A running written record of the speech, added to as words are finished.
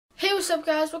up,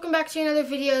 guys? Welcome back to another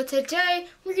video. Today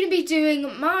we're going to be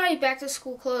doing my back to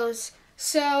school clothes.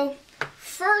 So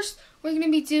first we're going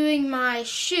to be doing my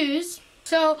shoes.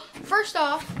 So first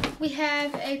off, we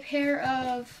have a pair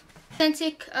of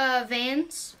authentic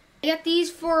Vans. I got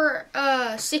these for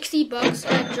 60 bucks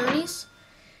at Journeys.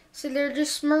 So they're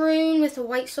just maroon with a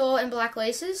white sole and black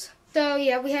laces. So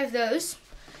yeah, we have those.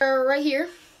 They're right here.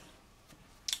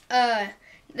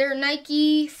 They're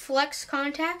Nike Flex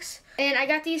contacts, and I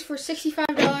got these for $65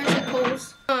 at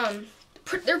Kohl's.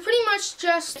 They're pretty much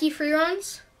just key free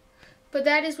runs, but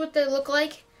that is what they look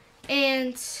like.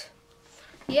 And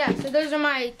yeah, so those are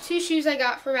my two shoes I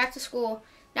got for back to school.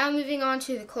 Now moving on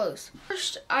to the clothes.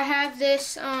 First, I have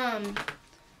this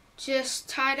just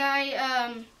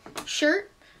tie-dye shirt,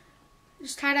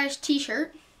 just tie-dye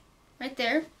t-shirt right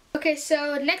there. Okay,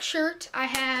 so next shirt I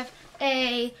have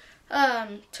a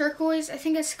turquoise, I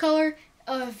think it's the color,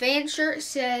 Vans shirt. It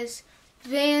says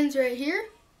Vans right here,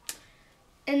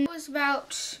 and it was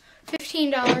about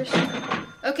 $15.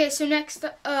 Okay, so next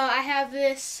I have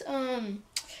this kind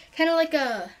of like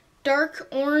a dark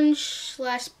orange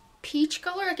slash peach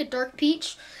color, like a dark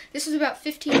peach. This is about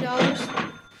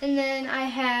 $15. And then I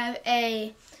have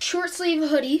a short sleeve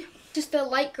hoodie, just a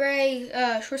light gray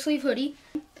short sleeve hoodie.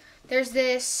 There's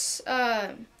this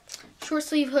short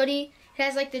sleeve hoodie. It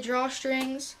has like the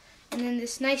drawstrings and then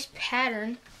this nice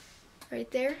pattern right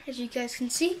there, as you guys can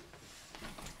see.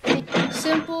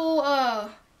 Simple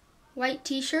white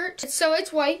t-shirt. So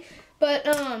it's white, but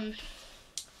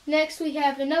next we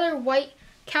have another white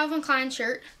Calvin Klein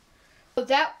shirt.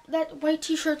 That white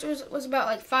t-shirt was about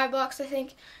like $5, I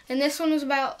think, and this one was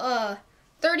about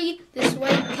 30. This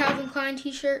white Calvin Klein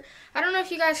t-shirt. I don't know if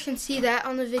you guys can see that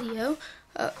on the video.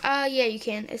 Yeah, you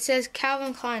can. It says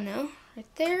Calvin Klein though, right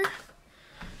there.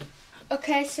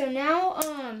 Okay, so now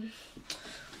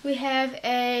we have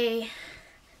a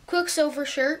Quicksilver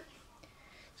shirt.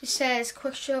 It says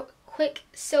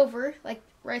Quicksilver, like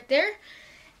right there.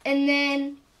 And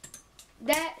then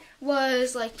that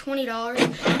was like $20.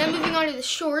 Now moving on to the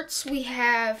shorts, we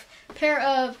have a pair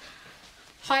of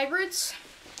hybrids.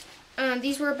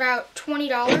 These were about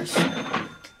 $20.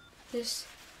 This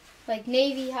like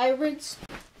navy hybrids.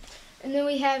 And then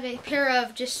we have a pair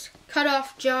of just cut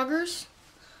off joggers.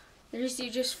 They're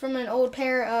just from an old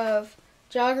pair of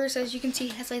joggers. As you can see,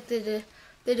 it has like the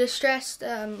distressed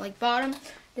like bottom.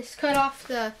 Just cut off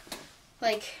the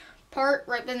like part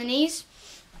right by the knees.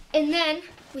 And then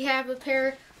we have a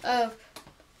pair of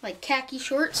like khaki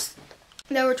shorts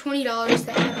that were $20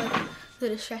 that have like the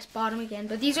distressed bottom again.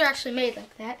 But these are actually made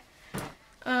like that.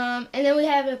 And then we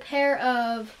have a pair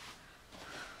of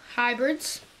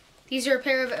hybrids. These are a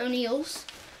pair of O'Neills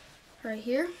right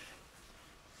here.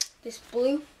 This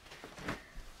blue.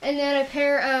 And then a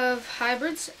pair of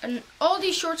hybrids. And all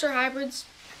these shorts are hybrids.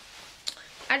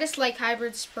 I just like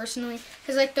hybrids personally,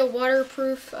 because like the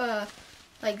waterproof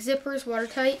like zippers,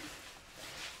 watertight.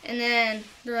 And then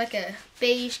they're like a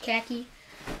beige khaki.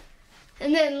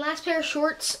 And then last pair of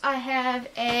shorts, I have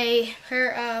a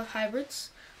pair of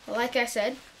hybrids, like I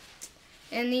said.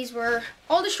 And these were,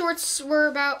 all the shorts were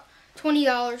about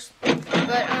 $20.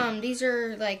 But these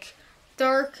are like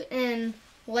dark and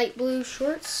light blue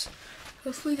shorts.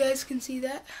 Hopefully you guys can see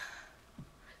that.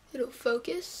 It'll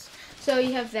focus. So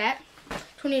you have that,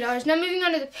 $20. Now moving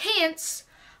on to the pants,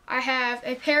 I have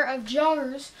a pair of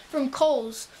joggers from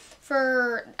Kohl's.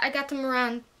 I got them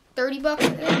around $30, I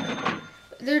think.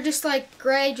 They're just like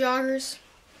gray joggers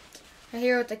right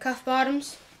here with the cuff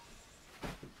bottoms.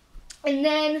 And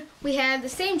then we have the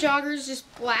same joggers,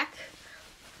 just black.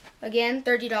 Again,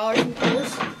 $30 from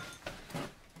Kohl's.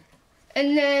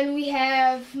 And then we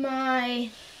have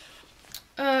my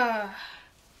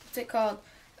what's it called?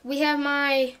 We have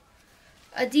my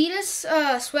Adidas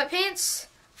sweatpants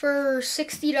for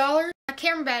 $60. My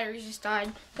camera battery just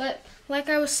died, but like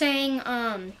I was saying,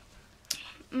 I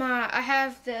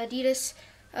have the Adidas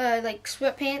like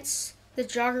sweatpants, the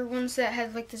jogger ones that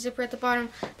have like the zipper at the bottom.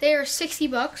 They are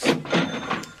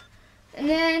 $60. And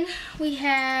then we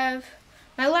have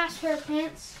my last pair of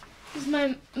pants. This is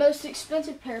my most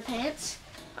expensive pair of pants.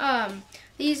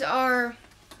 These are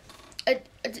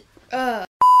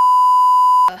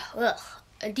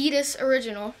Adidas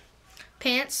original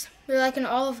pants. They're like an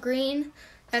olive green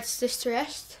that's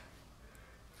distressed.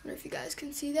 I don't know if you guys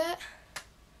can see that.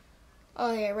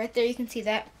 Oh yeah, right there you can see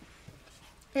that.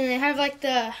 And they have like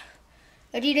the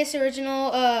Adidas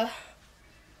original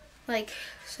like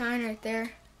sign right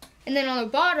there. And then on the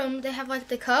bottom they have like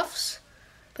the cuffs,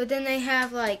 but then they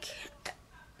have like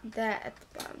that at the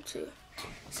bottom too.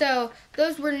 So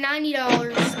those were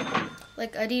 $90,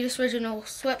 like Adidas original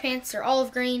sweatpants. They're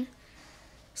olive green.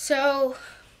 So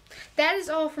that is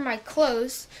all for my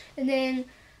clothes. And then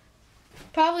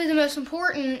probably the most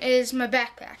important is my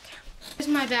backpack. This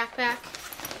is my backpack.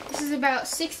 This is about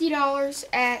 $60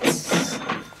 at,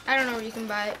 I don't know where you can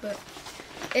buy it, but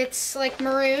it's like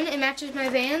maroon. It matches my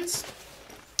Vans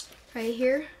right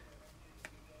here.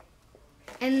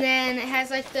 And then it has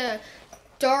like the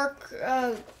dark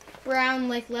brown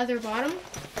like leather bottom.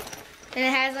 And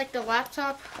it has like the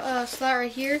laptop slot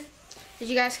right here, as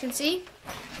you guys can see.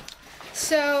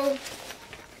 So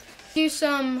do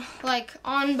some like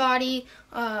on body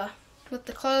with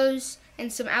the clothes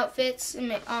and some outfits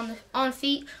on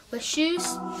feet with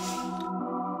shoes.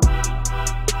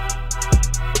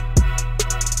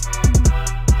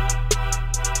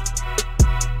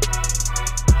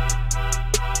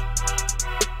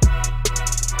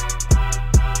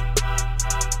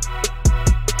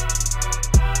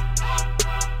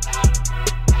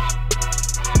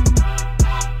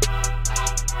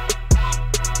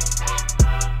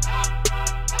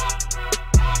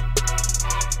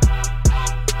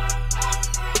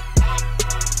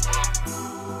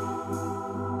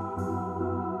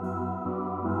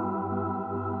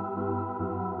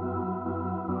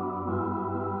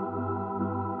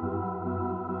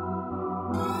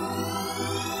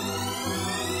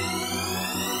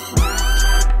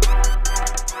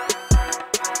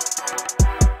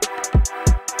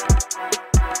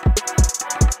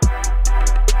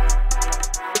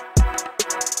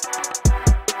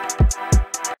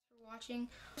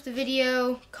 The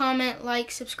video, comment, like,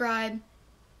 subscribe,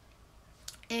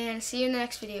 and see you in the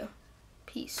next video.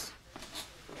 Peace.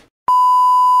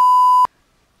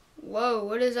 Whoa,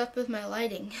 what is up with my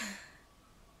lighting?